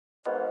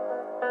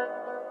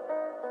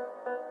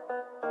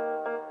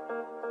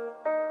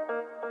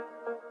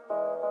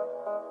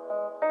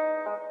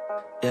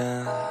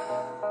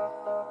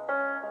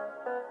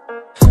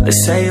They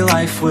say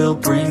life will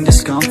bring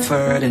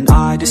discomfort, and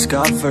I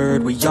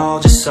discovered we all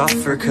just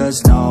suffer,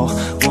 'cause no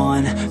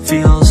one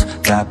feels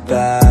that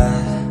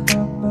bad.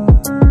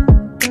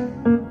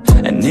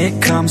 And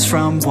it comes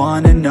from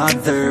one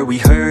another. We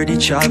hurt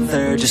each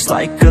other just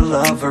like a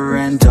lover,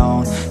 and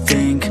don't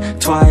think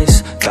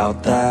twice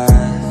about that.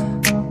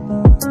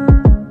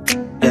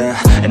 Yeah,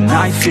 and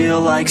I feel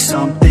like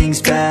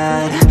something's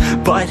bad,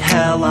 but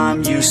hell,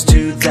 I'm used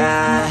to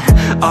that.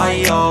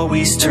 I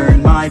always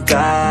turn my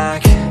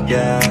back,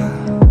 yeah.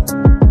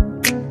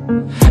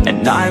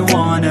 And I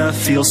wanna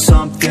feel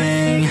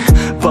something,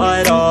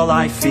 but all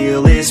I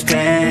feel is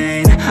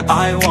pain.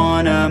 I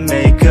wanna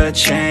make a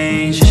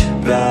change,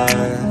 but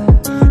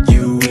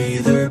you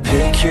either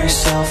pick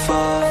yourself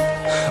up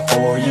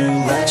or you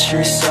let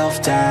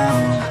yourself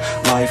down.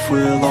 Life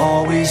will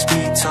always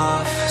be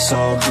tough, so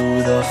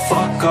who the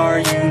fuck are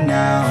you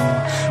now?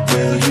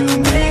 Will you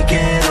make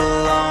it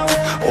alone,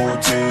 or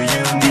do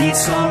you need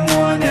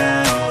someone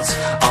else?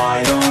 I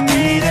don't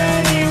need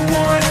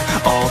anyone,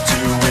 I'll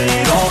do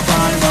it all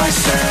by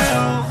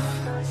myself.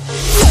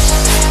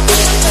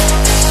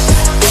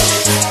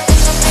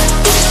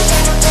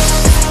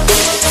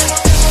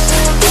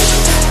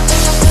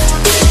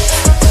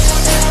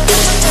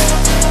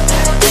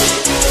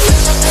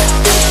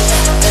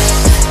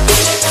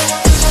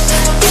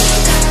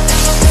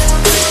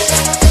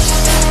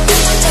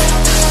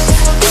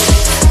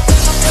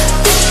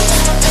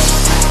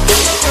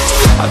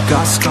 I've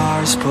got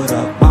scars, put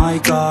up my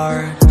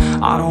guard.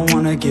 I don't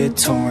wanna get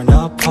torn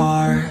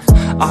apart.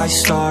 I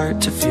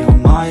start to feel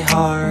my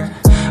heart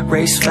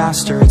race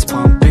faster, it's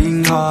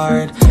pumping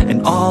hard. And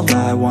all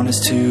I want is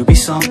to be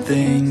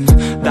something.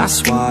 That's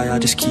why I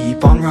just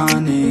keep on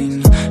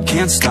running.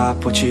 Can't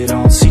stop what you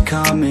don't see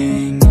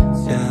coming.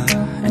 Yeah,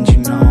 and you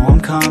know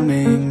I'm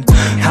coming.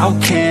 How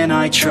can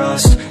I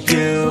trust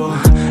you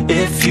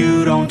if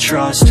you don't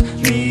trust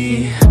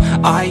me?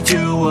 I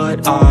do what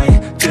I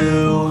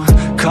do,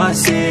 'cause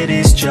it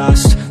is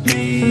just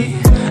me,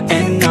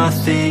 and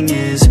nothing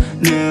is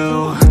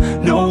new.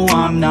 No,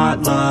 I'm not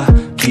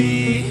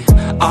lucky.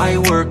 I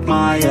work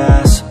my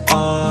ass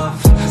off,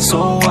 so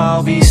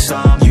I'll be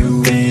some. You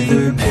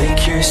either pick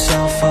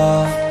yourself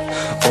up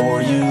or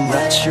you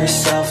let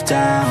yourself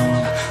down.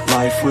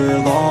 Life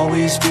will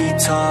always be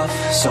tough,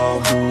 so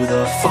who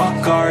the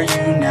fuck are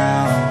you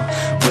now?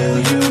 Will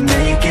you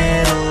make it